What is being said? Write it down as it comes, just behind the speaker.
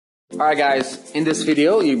Alright guys, in this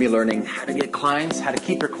video you'll be learning how to get clients, how to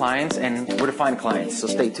keep your clients, and where to find clients, so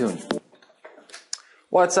stay tuned.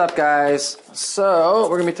 What's up guys? So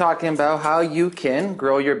we're going to be talking about how you can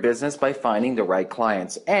grow your business by finding the right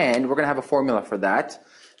clients, and we're going to have a formula for that.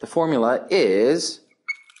 The formula is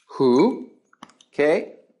who,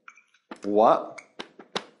 okay, what,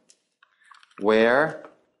 where,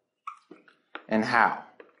 and how.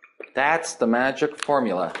 That's the magic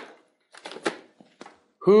formula.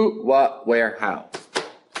 Who, what, where, how.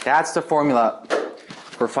 That's the formula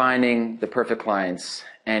for finding the perfect clients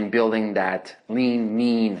and building that lean,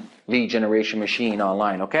 mean lead generation machine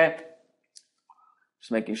online, okay?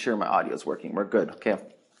 Just making sure my audio is working. We're good, okay?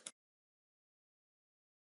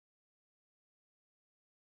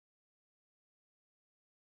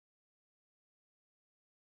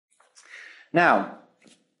 Now,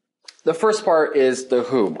 the first part is the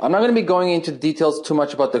who. I'm not going to be going into details too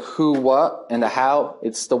much about the who, what, and the how.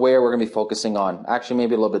 It's the where we're going to be focusing on. Actually,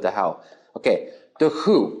 maybe a little bit the how. Okay, the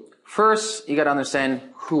who. First, you got to understand,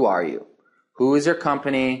 who are you? Who is your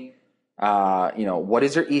company? What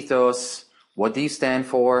is your ethos? What do you stand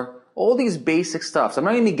for? All these basic stuff. So I'm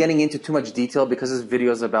not going to be getting into too much detail because this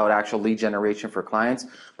video is about actual lead generation for clients,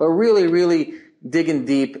 but really digging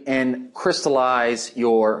deep and crystallize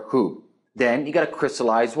your who. Then you got to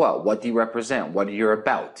crystallize what do you represent? What are you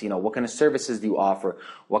about? What kind of services do you offer?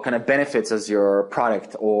 What kind of benefits does your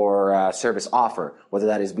product or service offer? Whether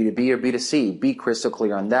that is B2B or B2C, be crystal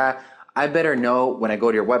clear on that. I better know when I go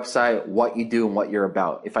to your website what you do and what you're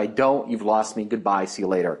about. If I don't, you've lost me. Goodbye. See you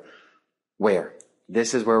later. Where?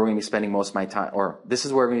 This is where we're going to be spending most of my time, or this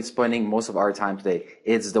is where we're going to be spending most of our time today.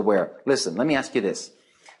 It's the where. Listen, let me ask you this.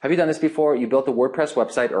 Have you done this before? You built a WordPress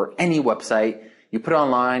website or any website. You put it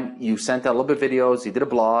online, you sent out a little bit of videos, you did a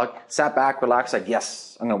blog, sat back, relaxed, like,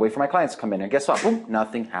 yes, I'm going to wait for my clients to come in. And guess what? Boom,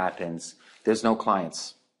 nothing happens. There's no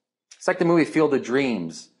clients. It's like the movie Field of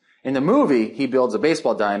Dreams. In the movie, he builds a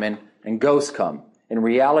baseball diamond and ghosts come. In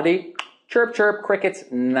reality, chirp, chirp, crickets,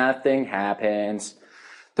 nothing happens.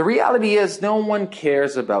 The reality is no one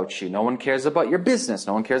cares about you. No one cares about your business.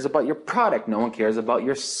 No one cares about your product. No one cares about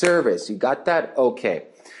your service. You got that? Okay.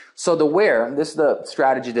 So the where, this is the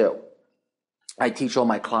strategy that I teach all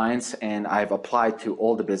my clients and I've applied to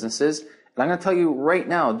all the businesses. And I'm going to tell you right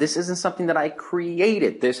now, this isn't something that I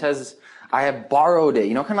created. I have borrowed it.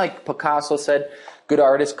 Kind of like Picasso said, good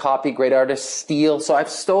artists copy, great artists steal. So I've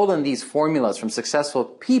stolen these formulas from successful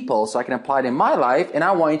people so I can apply it in my life, and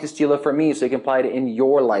I want you to steal it from me so you can apply it in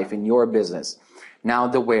your life, in your business. Now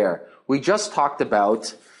the where. We just talked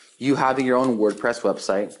about you having your own WordPress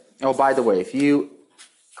website. Oh, by the way, if you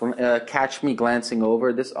catch me glancing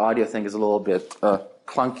over, this audio thing is a little bit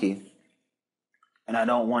clunky, and I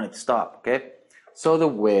don't want it to stop, okay? So the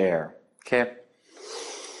where, okay?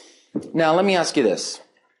 Now, let me ask you this.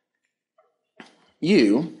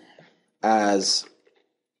 You, as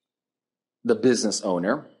the business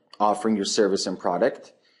owner offering your service and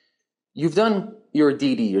product, you've done your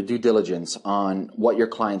DD, your due diligence, on what your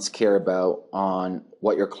clients care about, on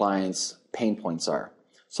what your clients' pain points are.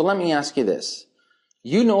 So let me ask you this.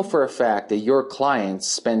 You know for a fact that your clients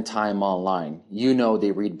spend time online. You know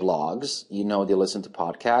they read blogs. You know they listen to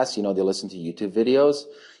podcasts. You know they listen to YouTube videos.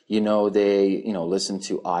 You know they listen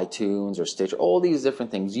to iTunes or Stitcher. All these different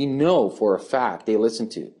things. You know for a fact they listen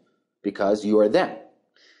to because you are them.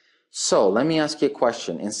 So let me ask you a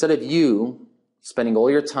question. Instead of you spending all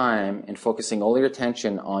your time and focusing all your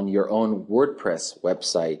attention on your own WordPress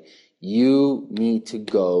website, you need to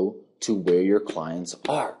go to where your clients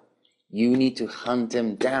are. You need to hunt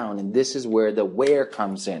them down, and this is where the where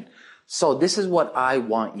comes in. So this is what I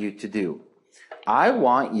want you to do. I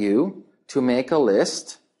want you to make a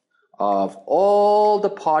list of all the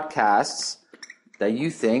podcasts that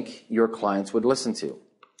you think your clients would listen to.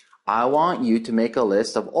 I want you to make a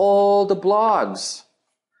list of all the blogs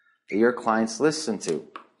that your clients listen to.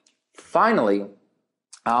 Finally,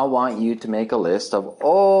 I want you to make a list of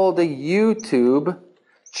all the YouTube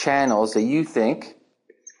channels that you think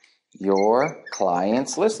your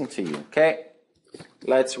clients listen to you. Okay,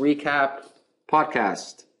 let's recap: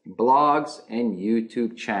 podcast, blogs, and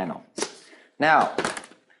YouTube channel. Now,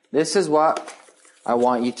 this is what I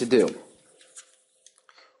want you to do.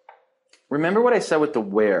 Remember what I said with the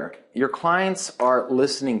where. Your clients are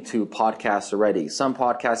listening to podcasts already. Some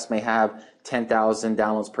podcasts may have 10,000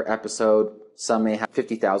 downloads per episode. Some may have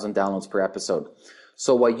 50,000 downloads per episode.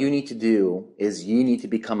 So what you need to do is you need to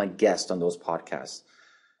become a guest on those podcasts.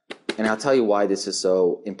 And I'll tell you why this is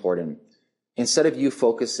so important. Instead of you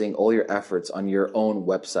focusing all your efforts on your own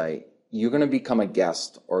website, you're going to become a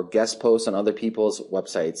guest or guest post on other people's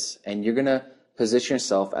websites, and you're going to position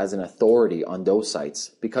yourself as an authority on those sites.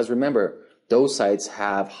 Because remember, those sites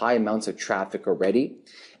have high amounts of traffic already.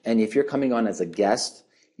 And if you're coming on as a guest,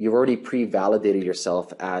 you've already pre-validated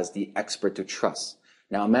yourself as the expert to trust.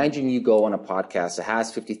 Now imagine you go on a podcast that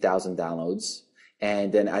has 50,000 downloads,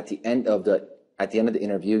 and then at the end of the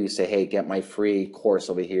interview, you say, hey, get my free course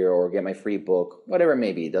over here, or get my free book, whatever it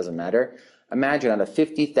may be, it doesn't matter. Imagine out of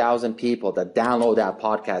 50,000 people that download that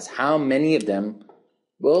podcast, how many of them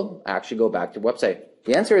will actually go back to your website?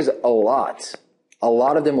 The answer is a lot. A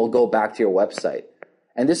lot of them will go back to your website.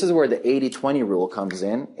 And this is where the 80-20 rule comes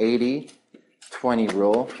in. 80-20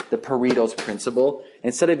 rule, the Pareto's principle.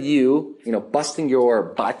 Instead of you busting your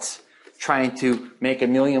butt trying to make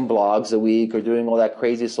 1 million blogs a week or doing all that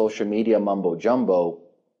crazy social media mumbo jumbo,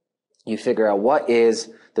 you figure out what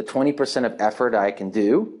is the 20% of effort I can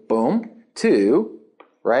do, boom, to,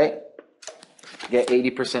 right, get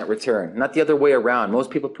 80% return. Not the other way around. Most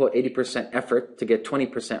people put 80% effort to get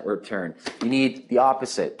 20% return. You need the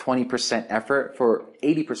opposite, 20% effort for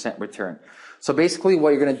 80% return. So basically what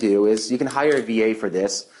you're going to do is you can hire a VA for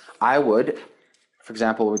this. I would, for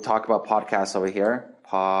example, we talk about podcasts over here,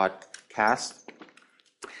 podcast.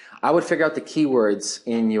 I would figure out the keywords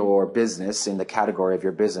in your business, in the category of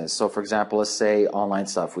your business. So for example, let's say online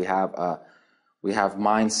stuff. We have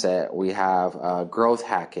mindset. We have growth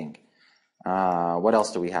hacking. What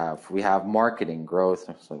else do we have? We have marketing, growth.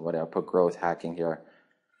 So what I'll put growth hacking here.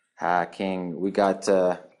 Hacking. We got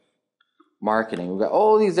marketing. We got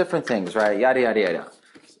all these different things, right? Yada, yada, yada.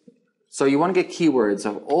 So you want to get keywords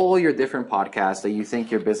of all your different podcasts that you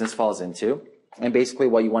think your business falls into. And basically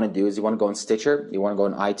what you want to do is you want to go in Stitcher, you want to go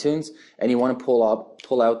in iTunes, and you want to pull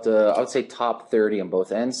out the, I would say top 30 on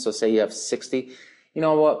both ends. So say you have 60. You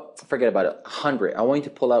know what? Forget about it. 100. I want you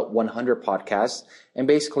to pull out 100 podcasts. And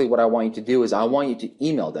basically what I want you to do is I want you to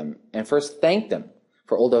email them and first thank them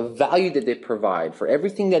for all the value that they provide, for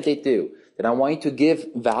everything that they do. Then I want you to give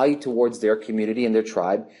value towards their community and their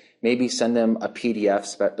tribe. Maybe send them a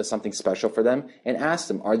PDF, something special for them, and ask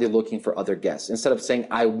them, are they looking for other guests? Instead of saying,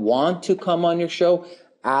 I want to come on your show,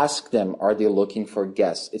 ask them, are they looking for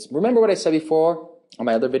guests? Remember what I said before on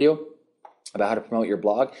my other video about how to promote your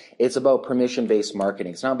blog? It's about permission-based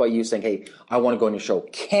marketing. It's not about you saying, hey, I want to go on your show.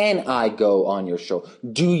 Can I go on your show?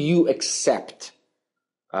 Do you accept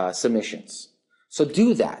submissions? So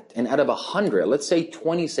do that. And out of 100, let's say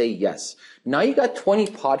 20 say yes. Now you got 20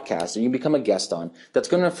 podcasts that you become a guest on. That's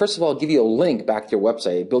going to, first of all, give you a link back to your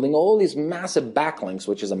website, building all these massive backlinks,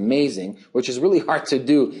 which is amazing, which is really hard to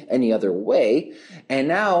do any other way. And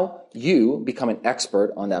now you become an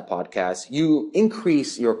expert on that podcast. You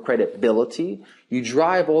increase your credibility. You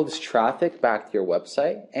drive all this traffic back to your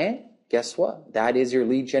website. And guess what? That is your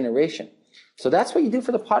lead generation. So that's what you do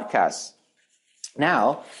for the podcasts.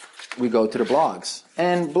 Now we go to the blogs,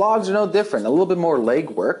 and blogs are no different, a little bit more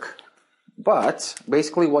legwork, but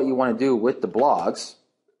basically what you want to do with the blogs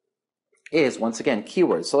is, once again,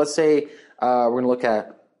 keywords. So let's say we're going to look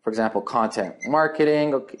at, for example, content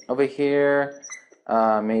marketing over here.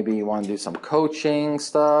 Maybe you want to do some coaching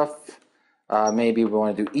stuff. Maybe we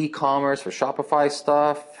want to do e-commerce for Shopify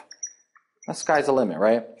stuff. The sky's the limit,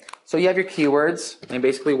 right? So you have your keywords, and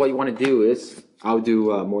basically what you want to do is, I'll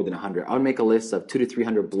do more than 100. I'll make a list of 200 to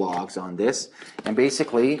 300 blogs on this, and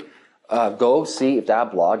basically go see if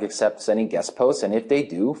that blog accepts any guest posts, and if they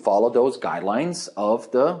do, follow those guidelines of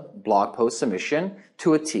the blog post submission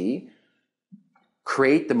to a T.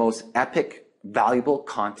 Create the most epic, valuable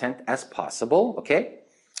content as possible, okay?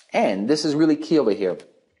 And this is really key over here.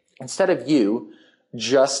 Instead of you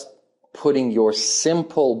just putting your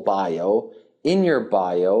simple bio, in your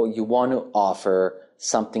bio, you want to offer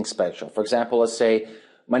something special. For example, let's say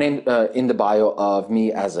my name in the bio of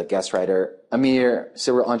me as a guest writer, Amir,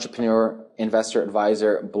 serial entrepreneur, investor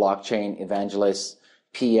advisor, blockchain evangelist,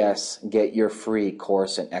 PS, get your free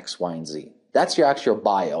course in X, Y, and Z. That's your actual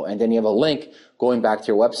bio. And then you have a link going back to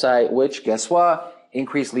your website, which, guess what?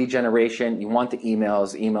 Increase lead generation. You want the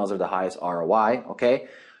emails. Emails are the highest ROI, okay?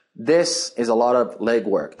 This is a lot of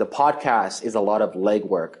legwork. The podcast is a lot of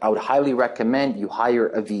legwork. I would highly recommend you hire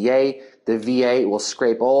a VA. The VA will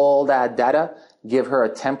scrape all that data, give her a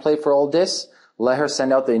template for all this, let her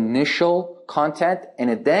send out the initial content,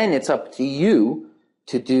 and then it's up to you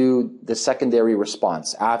to do the secondary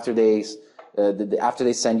response after they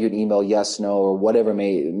send you an email, yes, no, or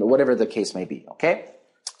whatever the case may be. Okay,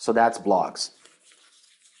 so that's blogs.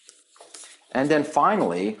 And then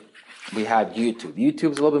finally, we have YouTube.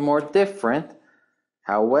 YouTube's a little bit more different.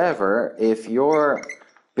 However, if your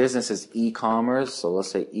business is e-commerce, so let's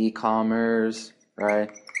say e-commerce, right?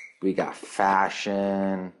 We got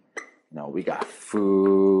fashion, we got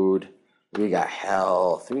food, We got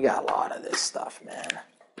health. We got a lot of this stuff, man.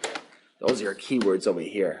 Those are your keywords over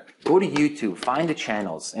here. Go to YouTube, find the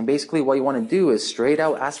channels, and basically what you want to do is straight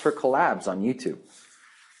out ask for collabs on YouTube.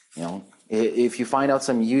 You know, if you find out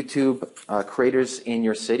some YouTube creators in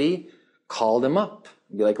your city, call them up.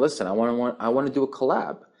 Be like, listen, I want to do a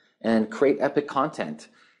collab and create epic content.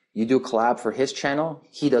 You do a collab for his channel,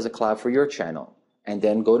 he does a collab for your channel, and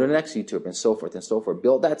then go to the next YouTuber and so forth and so forth.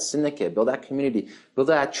 Build that syndicate, build that community, build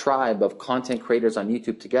that tribe of content creators on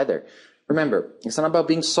YouTube together. Remember, it's not about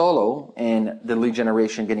being solo and the lead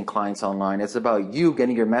generation, getting clients online. It's about you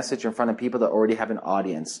getting your message in front of people that already have an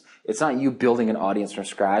audience. It's not you building an audience from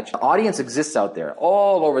scratch. The audience exists out there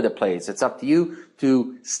all over the place. It's up to you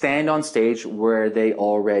to stand on stage where they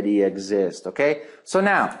already exist, okay? So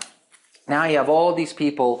now you have all these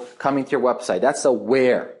people coming to your website. That's a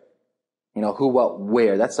where. You know, who, what,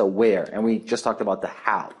 where. That's a where. And we just talked about the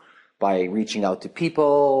how by reaching out to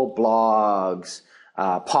people, blogs,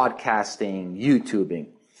 podcasting, YouTubing.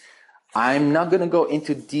 I'm not going to go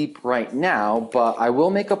into deep right now, but I will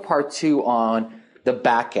make a part 2 on the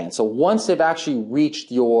back end. So once they've actually reached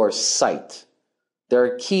your site, there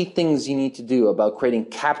are key things you need to do about creating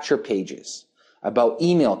capture pages, about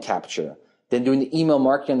email capture, then doing the email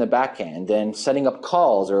marketing on the back end, then setting up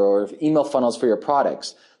calls or email funnels for your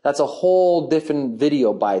products. That's a whole different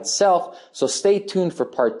video by itself. So stay tuned for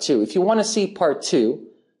part 2. If you want to see part 2,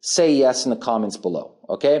 say yes in the comments below,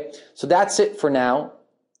 okay? So that's it for now.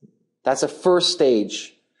 That's a first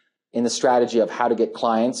stage in the strategy of how to get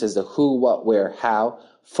clients is the who, what, where, how.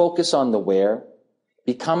 Focus on the where.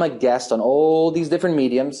 Become a guest on all these different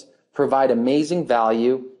mediums. Provide amazing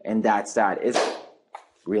value, and that's that. It's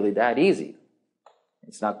really that easy.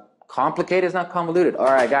 It's not complicated, it's not convoluted. All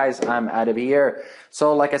right, guys, I'm out of here.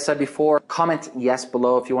 So like I said before, comment yes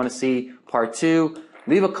below if you want to see part 2.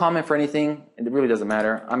 Leave a comment for anything. It really doesn't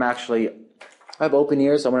matter. I have open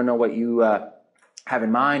ears. I want to know what you have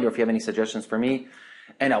in mind or if you have any suggestions for me.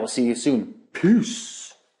 And I will see you soon. Peace.